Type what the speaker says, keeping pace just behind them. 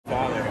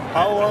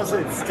How was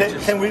it?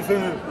 Can we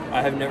film it?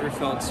 I have never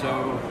felt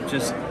so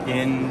just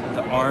in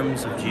the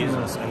arms of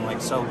Jesus and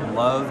like so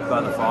loved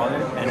by the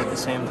Father, and at the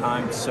same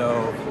time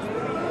so...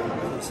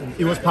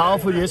 It was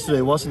powerful yesterday,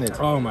 wasn't it?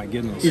 Oh my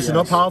goodness. Is it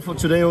not powerful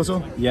today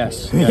also?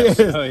 Yes. Yes.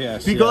 Oh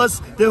yes. Because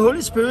the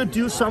Holy Spirit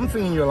do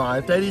something in your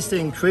life. That is the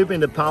encrypt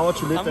and the power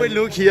to live. And we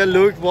look here,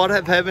 look what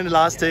have happened the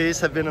last days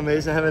have been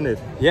amazing, haven't it?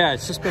 Yeah,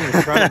 it's just been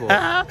incredible.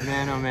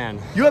 Man, oh man.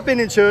 You have been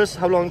in church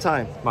how long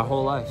time? My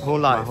whole life. Whole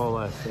life. My whole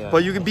life, yeah.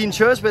 But you can be in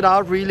church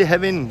without really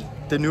having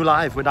the new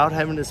life, without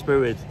having the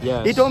Spirit.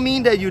 Yes. It don't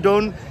mean that you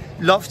don't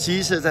love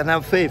Jesus and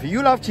have faith.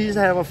 You love Jesus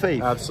and have a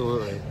faith.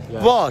 Absolutely.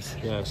 Yes. But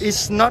yes.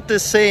 It's not the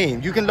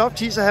same. You can love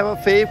Jesus and have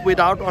a faith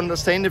without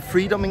understanding the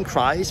freedom in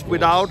Christ, yes.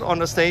 Without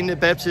understanding the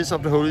baptism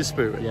of the Holy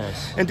Spirit.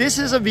 Yes. And this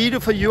is a video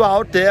for you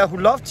out there who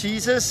love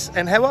Jesus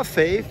and have a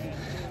faith,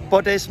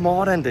 but there's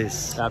more than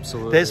this.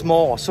 Absolutely. There's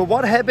more. So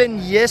what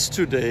happened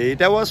yesterday?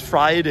 That was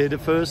Friday, the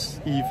first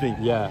evening.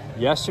 Yeah.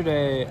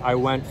 Yesterday, I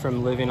went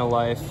from living a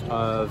life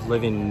of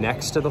living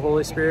next to the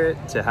Holy Spirit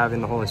to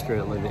having the Holy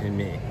Spirit live in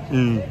me.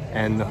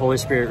 And the Holy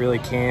Spirit really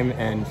came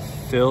and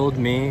filled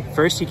me.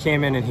 First, he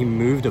came in and he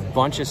moved a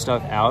bunch of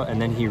stuff out,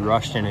 and then he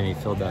rushed in and he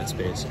filled that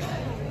space.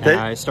 And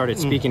I started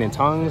speaking in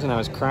tongues, and I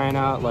was crying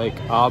out like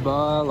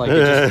Abba. Like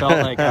it just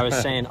felt like I was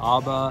saying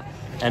Abba.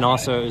 And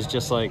also, it was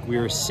just like we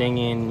were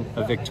singing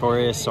a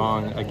victorious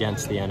song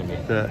against the enemy.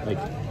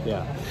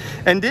 Yeah.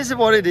 And this is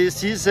what it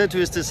is. Jesus said to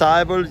his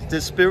disciples,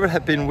 the Spirit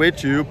have been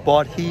with you,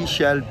 but he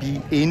shall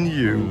be in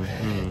you.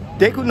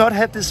 They could not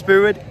have the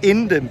Spirit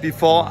in them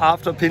before,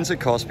 after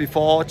Pentecost,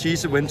 before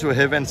Jesus went to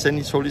heaven and sent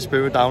his Holy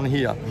Spirit down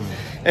here.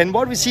 And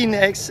what we see in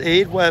Acts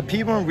 8, where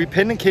people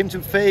repentant came to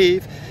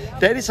faith,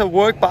 that is a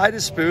work by the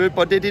Spirit,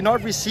 but they did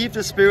not receive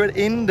the Spirit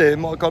in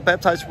them or got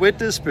baptized with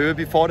the Spirit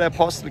before the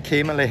apostle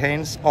came and laid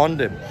hands on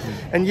them.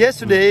 And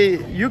yesterday,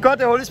 you got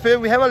the Holy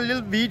Spirit. We have a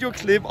little video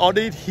clip on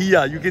it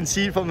here. You can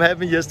see it from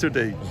happening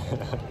yesterday.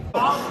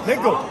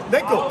 Let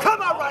go,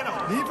 come out right now.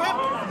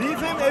 Leave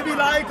him, every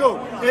lie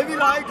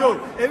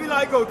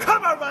go,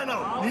 come out right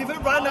now. Leave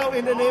him right now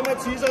in the name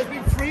of Jesus. Be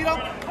freedom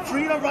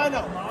right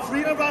now,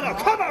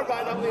 come out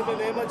right now in the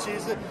name of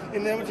Jesus.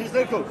 In the name of Jesus,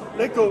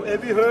 let go,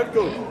 every hurt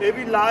go,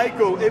 every lie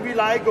go.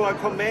 I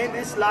command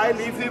this lie,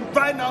 leave him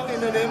right now in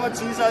the name of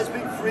Jesus. I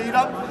speak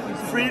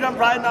freedom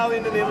right now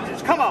in the name of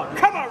Jesus. Come out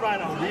right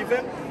now.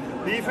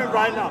 Leave him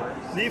right now.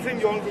 Leave him,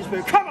 young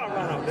Spirit. Come out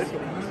right now. Let's go.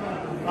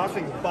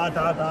 Nothing.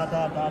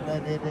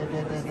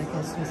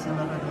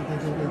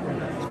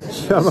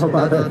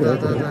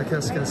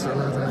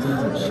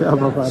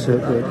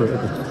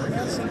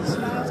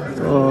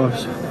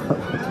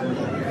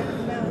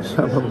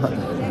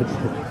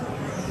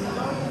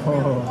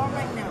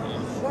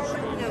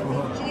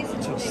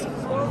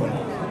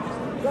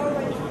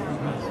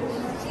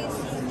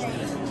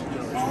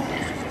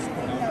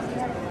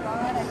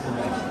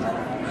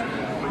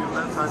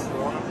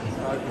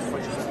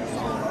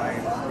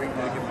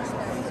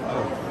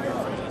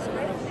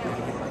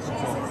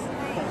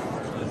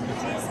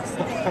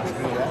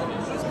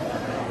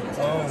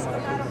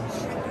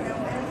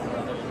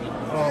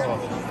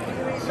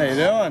 How you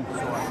doing?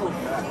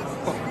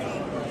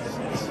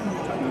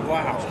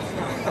 Wow.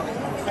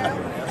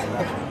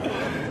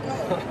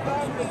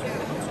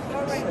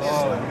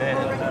 Oh man.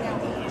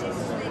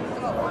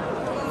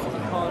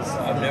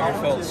 I've never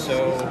felt so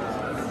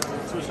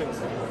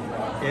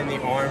in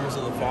the arms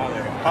of the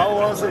Father. How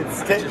was it?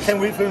 Can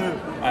we film it?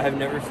 I have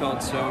never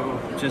felt so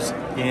just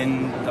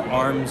in the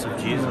arms of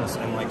Jesus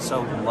and like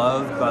so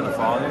loved by the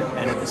Father,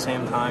 and at the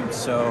same time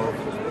so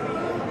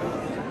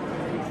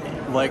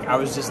like I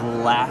was just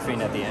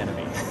laughing at the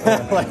enemy.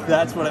 Like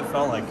that's what it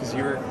felt like, because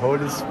you were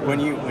when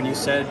you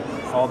said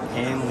all the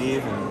pain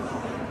leave,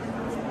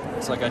 and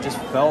it's like I just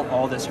felt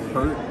all this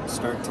hurt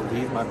start to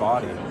leave my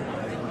body,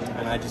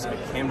 and I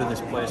came to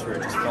this place where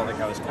it just felt like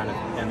I was kind of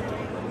empty,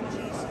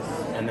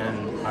 and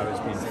then I was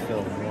being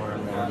filled more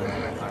and more.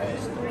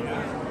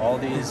 All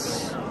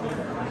these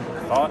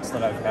thoughts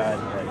that I've had,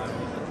 like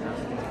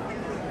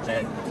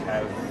that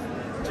have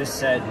just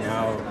said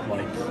now,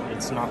 like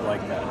it's not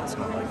like that.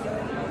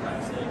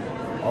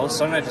 All of a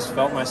sudden I just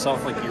felt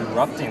myself like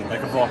erupting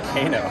like a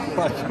volcano.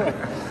 Like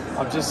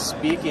I'm just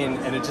speaking,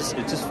 and it just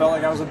felt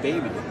like I was a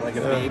baby, like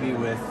a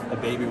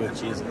baby with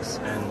Jesus,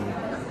 and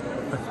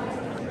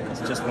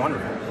it's just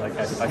wonderful. Like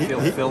I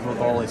feel filled with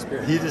the Holy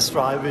Spirit. He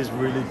described it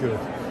really good.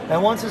 I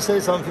want to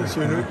say something to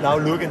you now.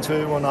 Look into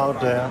everyone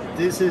out there.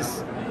 This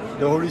is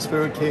the Holy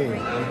Spirit came.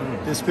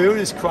 The Spirit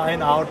is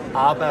crying out,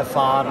 Abba,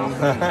 Father.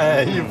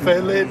 You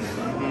felt it?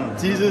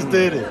 Jesus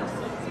did it.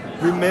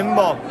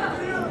 Remember,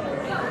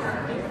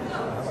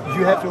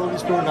 you have the Holy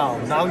Spirit now.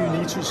 Now you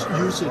need to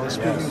use it,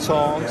 speaking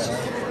tongues.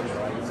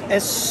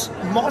 As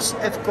much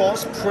as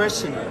God's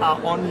presence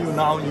are on you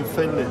now and you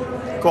feel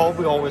it, God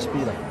will always be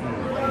there.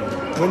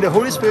 When the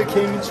Holy Spirit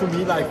came into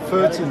me like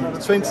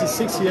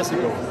 26 years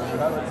ago,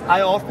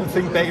 I often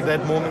think back at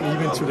that moment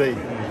even today.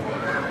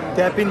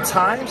 There have been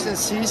times and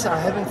seasons I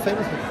haven't felt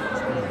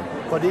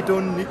Him, but it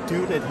don't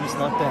do that He's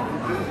not there.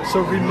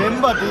 So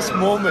remember this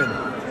moment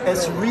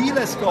as real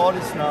as God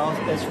is now,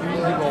 as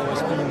real He will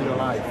always be in your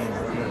life.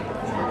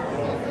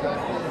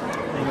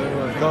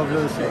 God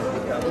bless you.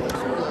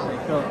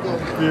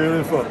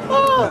 Beautiful.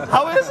 Oh,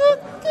 how is it?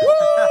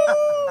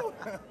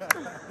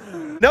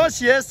 That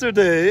was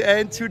yesterday,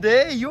 and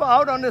today you're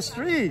out on the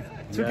street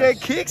to get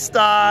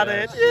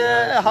kick-started.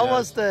 How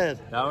was that?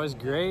 That was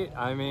great.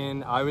 I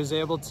mean, I was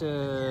able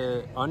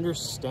to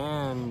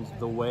understand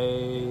the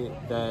way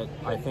that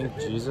I think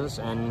Jesus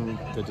and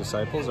the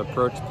disciples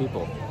approach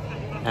people.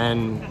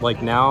 And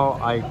like now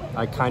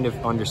I kind of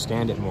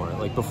understand it more.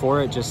 Like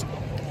before it just,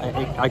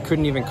 I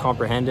couldn't even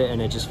comprehend it,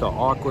 and it just felt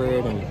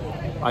awkward, and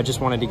I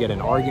just wanted to get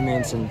in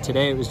arguments. And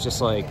today it was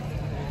just like,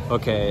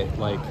 okay,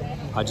 like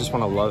I just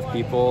want to love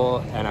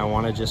people, and I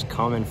want to just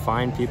come and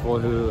find people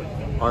who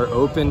are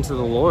open to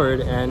the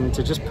Lord and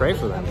to just pray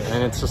for them.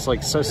 And it's just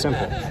like so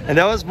simple. And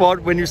that was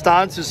what, when you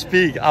started to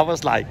speak, I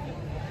was like,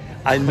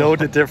 I know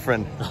the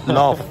difference.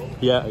 Love.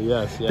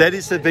 Yes. That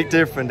is a big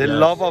difference. The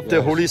love of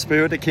the Holy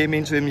Spirit that came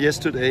into him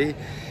yesterday.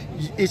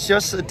 It's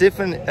just a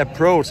different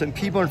approach, and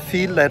people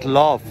feel that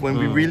love when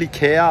we really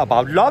care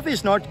about. Love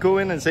is not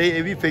going and say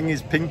everything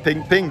is ping,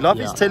 ping, ping.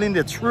 Love is telling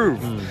the truth.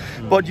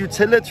 But you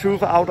tell the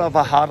truth out of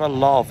a heart of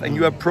love, and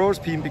you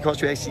approach people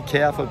because you actually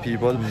care for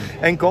people.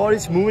 And God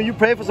is moving. You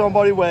pray for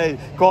somebody where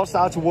God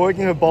starts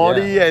working her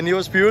body, and it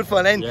was beautiful.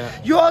 And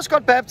you also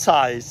got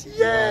baptized.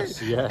 Yes.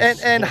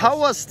 And how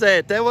was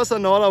that? That was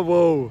another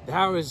whoa.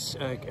 That was,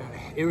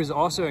 it was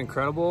also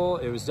incredible.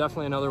 It was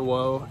definitely another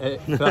whoa.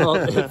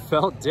 It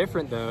felt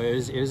different though. It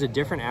was a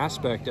different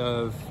aspect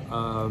of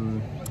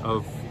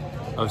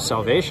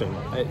salvation,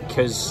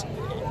 because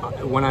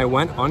when I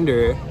went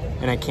under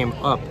and I came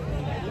up,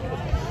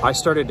 I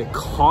started to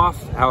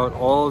cough out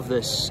all of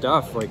this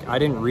stuff. Like I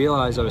didn't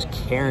realize I was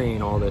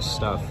carrying all this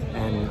stuff,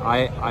 and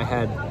I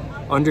had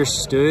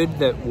understood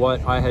that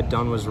what I had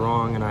done was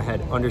wrong, and I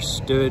had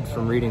understood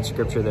from reading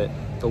scripture that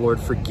the Lord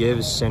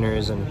forgives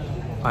sinners, and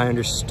I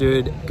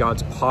understood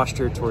God's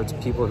posture towards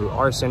people who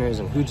are sinners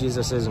and who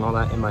Jesus is and all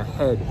that in my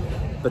head.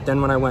 But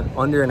then when I went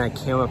under and I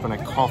came up and I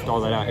coughed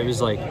all that out, it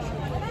was like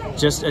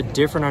just a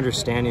different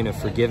understanding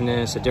of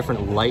forgiveness, a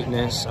different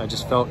lightness. I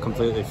just felt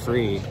completely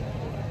free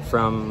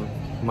from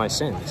my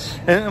sins.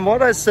 And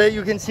what I say,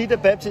 you can see the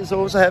Baptists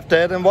also have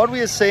that. And what we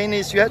are saying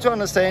is, you have to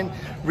understand,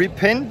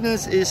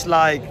 repentance is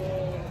like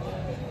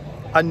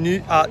a new,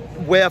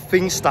 where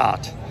things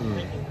start.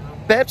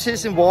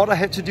 Baptism in water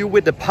have to do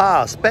with the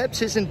past.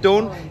 Baptism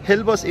don't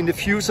help us in the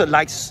future,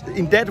 like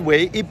in that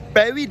way. It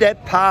bury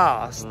that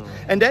past.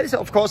 And that is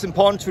of course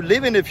important to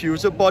live in the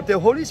future, but the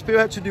Holy Spirit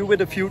have to do with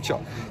the future.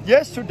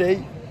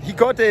 Yesterday, he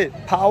got the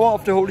power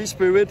of the Holy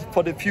Spirit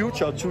for the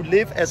future, to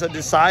live as a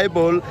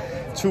disciple,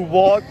 to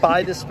walk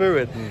by the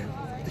Spirit.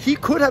 He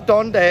could have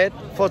done that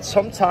for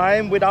some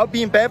time without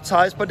being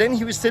baptized, but then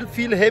he would still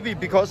feel heavy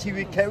because he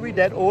would carry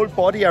that old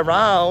body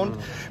around.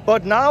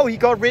 But now he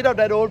got rid of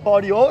that old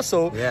body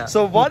also.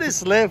 So what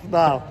is left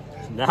now?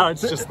 Now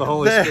it's just the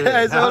Holy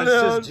Spirit. Now it's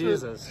just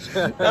Jesus.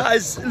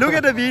 Guys, look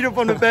at the video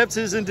from the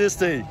baptism this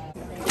day.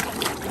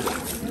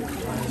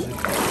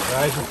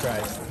 Rise of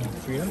Christ.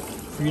 Freedom.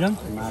 Freedom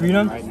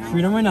right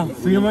now.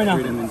 Freedom right now.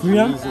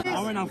 Freedom.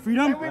 Right now.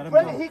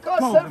 Freedom. He got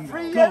set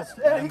free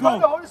yesterday. He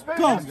got the Holy Spirit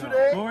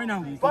yesterday. Go right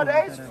now. But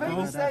there's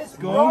things that's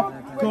Go. wrong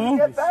when you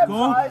get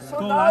baptized. So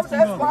now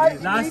that's why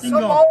you need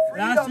some more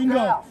freedom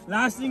there.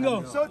 Last thing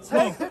go. So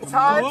take the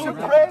time to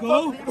pray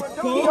for people.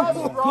 Don't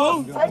just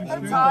wrong.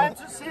 Take the time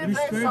to see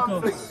if there's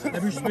something.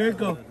 Every spirit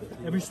go.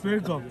 Every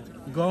spirit go.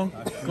 Go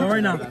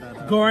right now.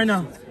 Go right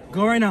now.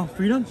 Go right now.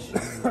 Freedom.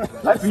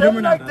 Let's say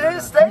like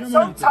this. There's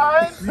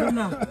sometimes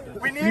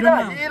we need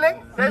a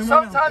healing. There's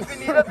sometimes we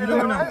need a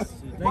deliverance.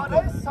 But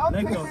there's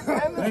something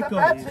repentance and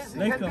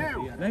baptism can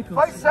do.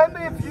 For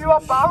example, if you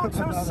are bound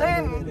to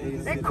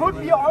sin, it could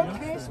be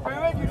unclean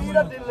spirit, you need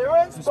a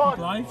deliverance. But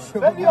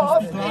very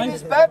often in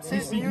this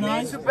baptism, you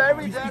need to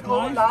bury that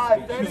old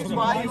life. That is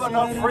why you are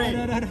not free.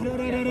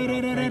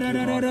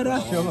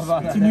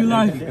 It's a new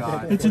life.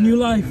 It's a new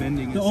life.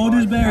 The old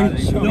is buried.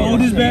 The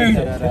old is buried.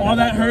 All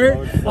that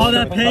hurt, all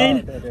that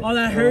pain, all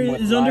that hurt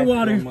is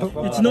underwater.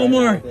 It's no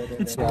more.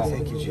 It's.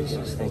 Thank you,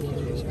 Jesus. Thank you,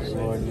 Jesus.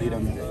 Lord, lead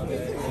them.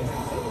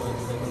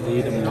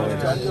 Lead them, Lord.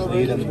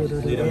 Lead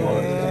them,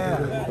 Lord.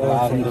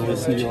 Allow them to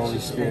listen to your Holy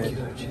Spirit.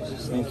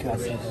 Thank you.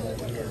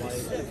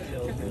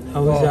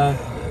 How was that?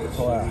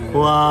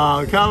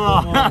 Wow, come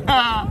on.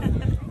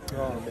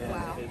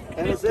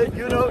 And I said,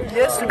 you know,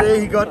 yesterday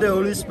he got the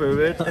Holy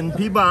Spirit, and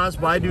people ask,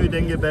 why do you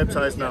then get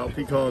baptized now?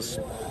 Because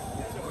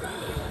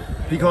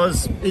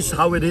it's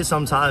how it is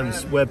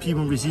sometimes, where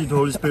people receive the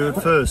Holy Spirit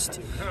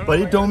first. But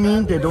it don't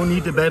mean they don't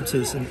need the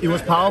baptism. It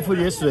was powerful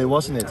yesterday,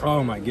 wasn't it?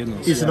 Oh my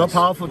goodness. Is it not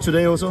powerful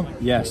today also?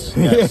 Yes.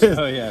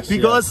 Oh yes.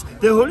 Because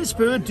the Holy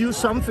Spirit do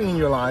something in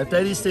your life.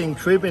 That is the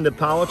encrypt and the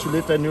power to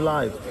live that new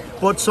life.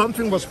 But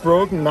something was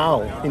broken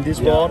now in this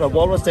world.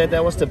 What was that?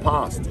 That was the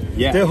past.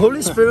 The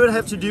Holy Spirit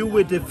have to do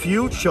with the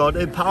future,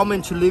 the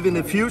empowerment to live in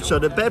the future.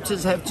 The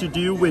baptism have to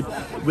do with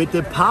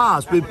the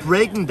past, with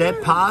breaking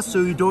that past so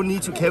you don't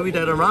need to carry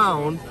that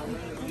around.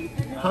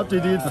 How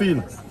did it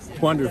feel?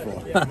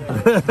 wonderful.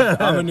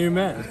 I'm a new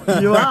man.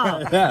 You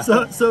are. Yeah.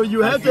 So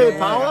you have the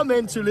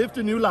empowerment to live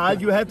the new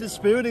life. You have the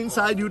spirit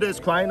inside you that's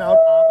crying out,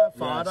 Abba,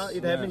 Father.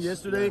 It happened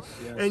yesterday.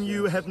 And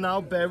you have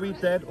now buried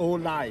that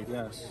old life.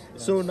 Yes.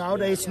 So now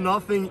there is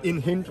nothing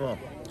in hinder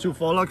to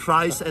follow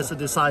Christ as a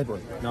disciple.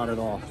 Not at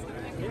all.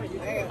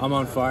 I'm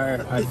on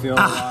fire. I feel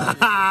alive.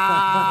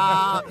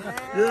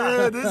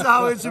 Yeah, this is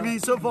how it should be.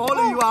 So for all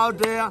of you out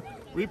there,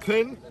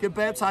 repent, get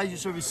baptized, you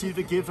shall receive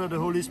the gift of the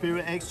Holy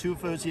Spirit. Acts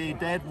 2:38.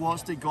 That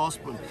was the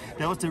gospel.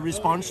 That was the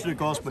response to the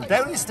gospel.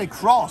 That is the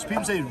cross.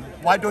 People say,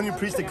 why don't you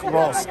preach the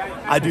cross?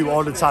 I do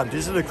all the time.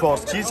 This is the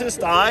cross. Jesus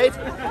died.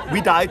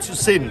 We died to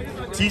sin.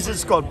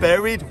 Jesus got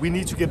buried. We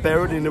need to get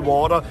buried in the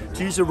water.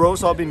 Jesus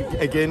rose up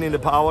again in the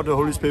power of the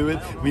Holy Spirit.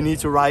 We need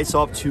to rise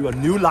up to a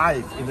new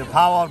life in the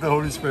power of the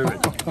Holy Spirit.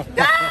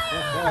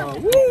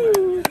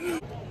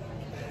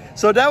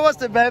 So that was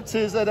the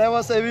baptism, that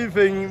was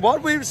everything.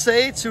 What we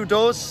say to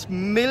those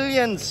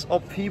millions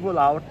of people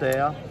out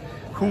there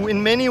who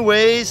in many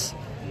ways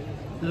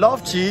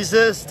love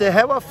Jesus, they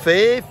have a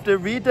faith, they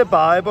read the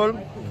Bible,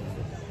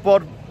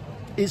 but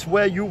it's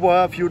where you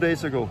were a few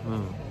days ago.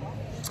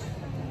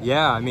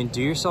 Yeah, I mean,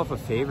 do yourself a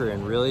favor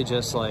and really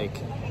just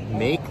like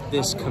make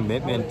this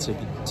commitment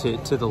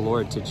to the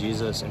Lord, to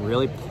Jesus, and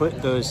really put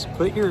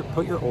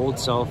your old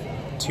self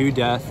to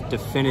death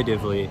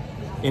definitively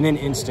in an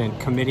instant,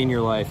 committing your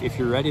life, if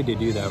you're ready to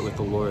do that with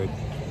the Lord,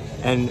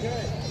 and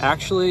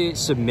actually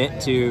submit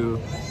to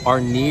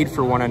our need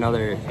for one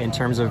another in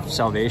terms of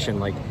salvation.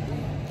 Like,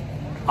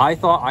 I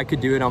thought I could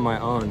do it on my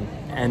own,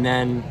 and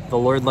then the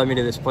Lord led me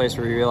to this place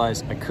where He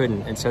realized I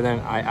couldn't, and so then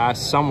I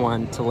asked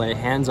someone to lay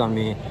hands on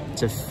me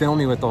to fill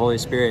me with the Holy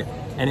Spirit,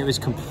 and it was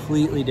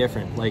completely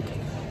different. Like,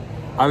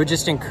 I would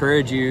just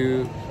encourage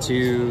you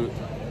to,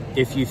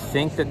 if you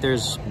think that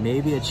there's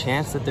maybe a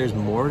chance that there's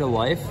more to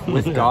life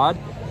with God,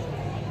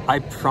 I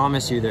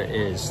promise you there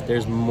is.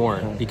 There's more.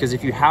 Because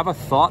if you have a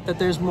thought that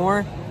there's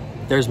more,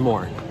 there's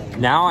more.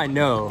 Now I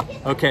know,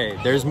 okay,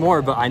 there's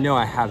more, but I know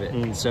I have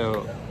it.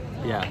 So,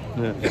 yeah.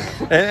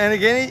 And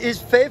again,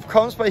 his faith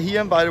comes by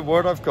hearing by the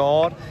word of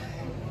God.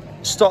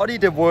 Study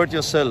the word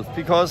yourself,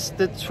 because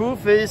the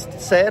truth is,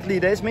 sadly,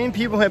 there's many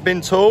people who have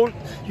been told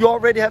you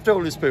already have the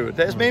Holy Spirit.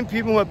 There's many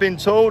people who have been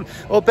told,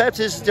 oh,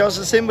 baptism is just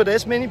a symbol.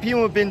 There's many people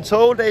who have been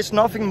told there's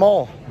nothing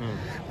more.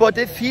 But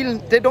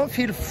they don't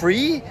feel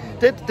free.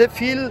 They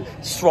feel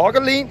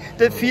struggling.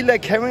 They feel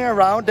like carrying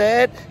around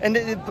that and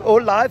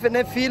all life, and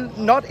they feel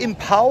not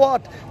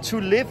empowered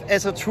to live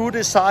as a true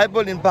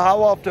disciple in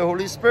power of the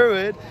Holy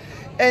Spirit.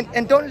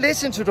 And don't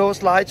listen to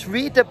those lies.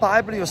 Read the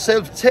Bible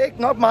yourself. Take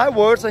not my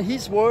words and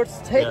His words.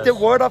 Take the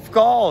word of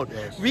God.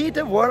 Read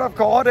the word of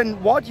God,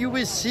 and what you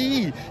will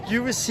see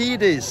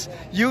this.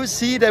 You will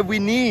see that we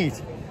need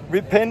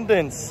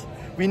repentance.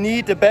 We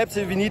need the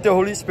baptism, we need the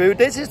Holy Spirit.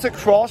 This is the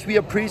cross we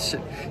are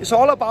preaching. It's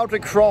all about the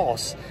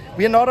cross.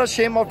 We are not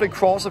ashamed of the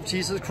cross of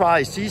Jesus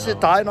Christ. Jesus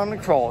died on the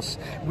cross.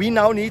 We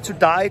now need to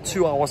die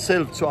to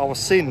ourselves, to our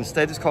sins.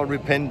 That is called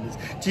repentance.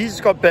 Jesus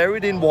got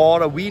buried in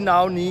water. We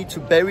now need to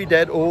bury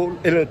that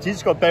old...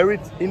 Jesus got buried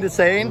in the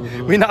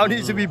sand. We now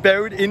need to be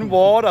buried in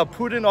water,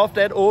 putting off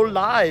that old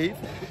life.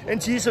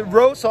 And Jesus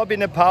rose up in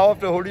the power of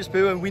the Holy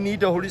Spirit, and we need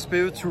the Holy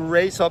Spirit to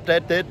raise up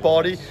that dead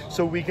body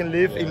so we can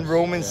live in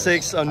Romans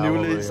 6, a new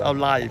lease of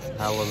life.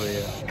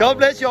 Hallelujah. God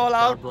bless you all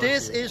out.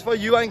 This is for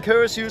you. I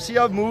encourage you, see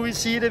our movies,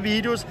 see the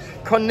videos,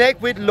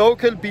 connect with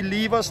local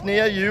believers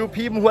near you,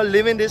 people who are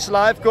living this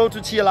life. Go to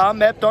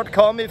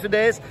tlrmap.com if it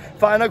is,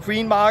 find a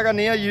green marker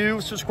near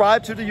you,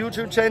 subscribe to the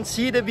YouTube channel,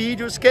 see the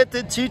videos, get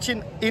the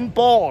teaching in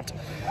board,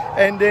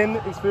 and then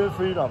experience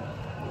freedom.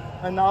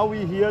 And now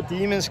we hear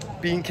demons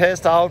being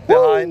cast out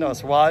behind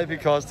us. Why?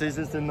 Because this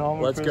is the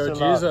normal Let's Christian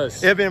go,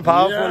 Jesus. It's been a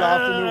powerful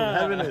afternoon,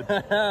 haven't it?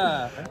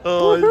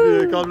 Oh, it's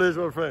been, God bless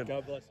my friend.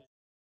 God bless you.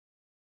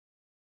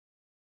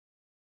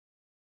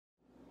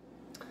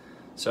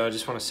 So I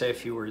just want to say a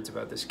few words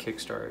about this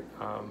Kickstart.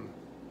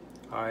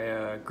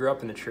 I grew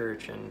up in the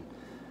church, and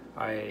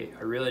I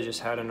really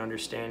just had an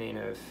understanding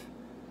of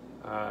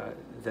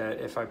that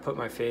if I put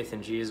my faith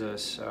in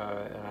Jesus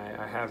and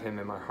I have Him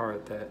in my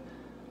heart, that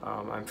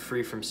I'm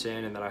free from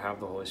sin and that I have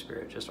the Holy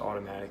Spirit just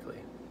automatically.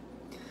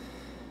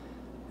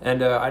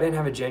 And I didn't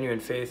have a genuine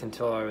faith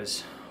until I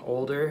was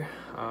older,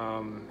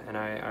 and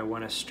I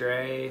went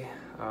astray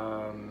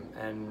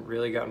and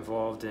really got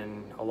involved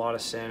in a lot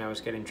of sin. I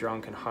was getting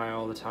drunk and high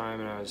all the time,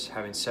 and I was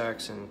having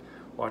sex and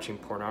watching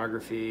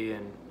pornography.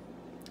 And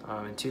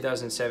in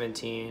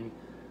 2017,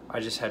 I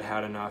just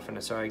had enough,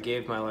 and so I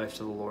gave my life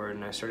to the Lord,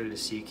 and I started to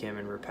seek Him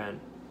and repent.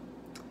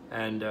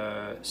 And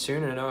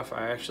soon enough,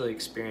 I actually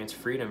experienced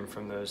freedom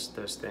from those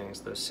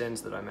things, those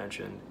sins that I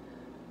mentioned.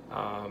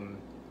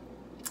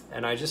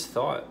 And I just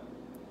thought,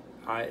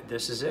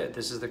 this is it.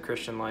 This is the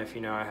Christian life.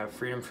 You know, I have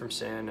freedom from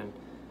sin,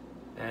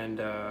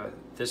 and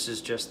this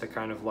is just the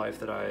kind of life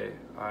that I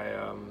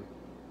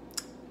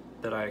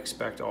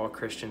expect all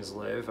Christians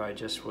live. I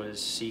just was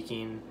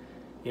seeking,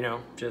 you know,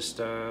 just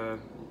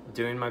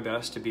doing my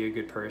best to be a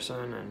good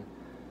person,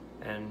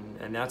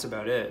 and that's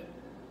about it.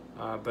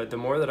 But the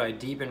more that I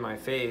deepened my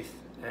faith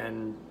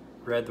and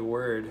read the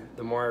Word,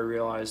 the more I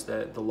realized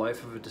that the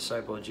life of a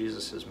disciple of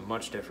Jesus is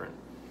much different.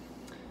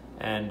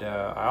 And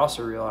I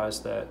also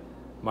realized that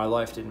my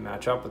life didn't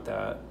match up with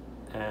that,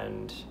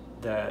 and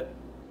that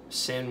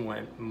sin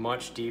went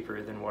much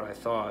deeper than what I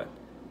thought,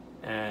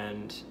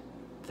 and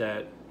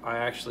that I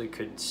actually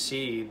could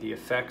see the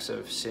effects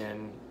of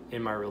sin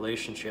in my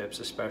relationships,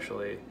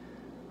 especially,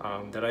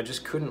 that I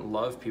just couldn't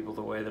love people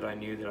the way that I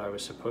knew that I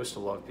was supposed to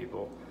love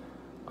people.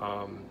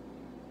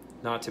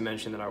 Not to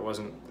mention that I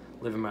wasn't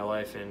living my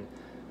life in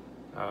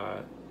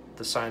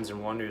the signs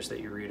and wonders that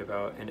you read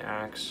about in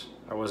Acts.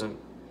 I wasn't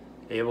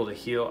able to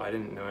heal. I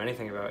didn't know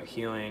anything about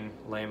healing,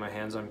 laying my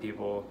hands on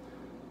people,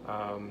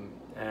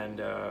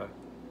 and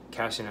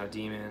casting out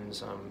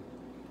demons.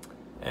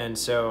 And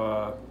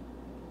so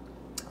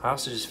I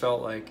also just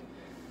felt like,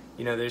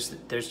 you know,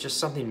 there's just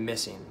something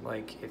missing.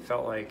 Like, it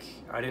felt like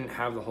I didn't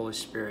have the Holy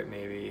Spirit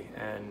maybe,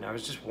 and I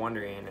was just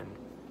wondering.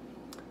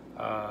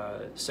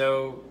 And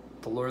so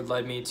the Lord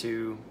led me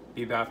to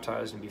be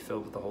baptized and be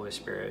filled with the Holy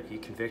Spirit. He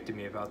convicted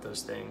me about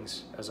those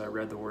things as I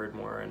read the Word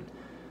more, and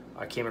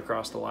I came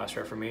across the last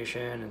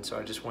Reformation, and so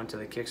I just went to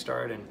the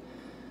Kickstart, and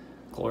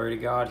glory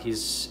to God,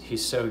 he's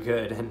so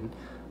good. And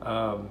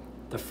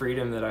the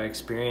freedom that I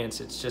experience,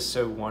 it's just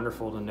so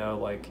wonderful to know,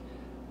 like,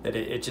 that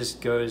it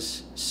just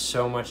goes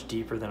so much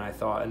deeper than I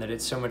thought, and that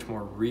it's so much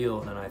more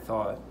real than I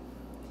thought.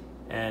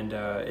 And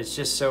it's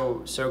just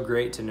so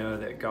great to know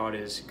that God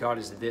is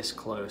this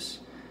close,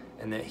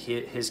 and that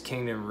his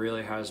kingdom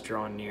really has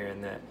drawn near,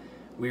 and that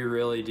we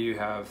really do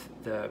have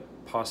the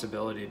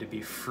possibility to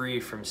be free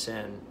from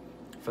sin,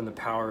 from the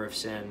power of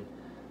sin,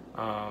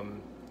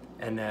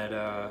 and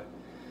that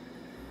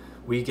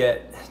we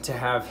get to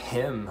have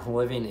him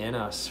living in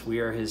us.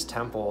 We are his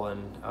temple,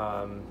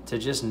 and to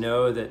just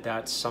know that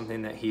that's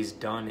something that he's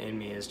done in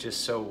me is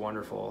just so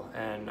wonderful.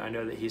 And I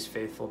know that he's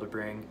faithful to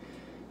bring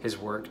his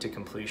work to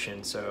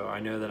completion, so I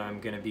know that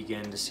I'm going to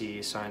begin to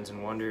see signs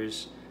and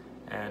wonders,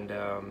 and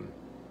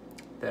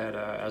that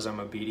as I'm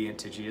obedient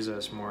to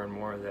Jesus more and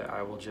more, that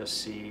I will just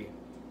see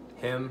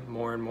him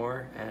more and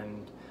more,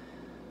 and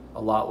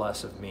a lot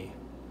less of me.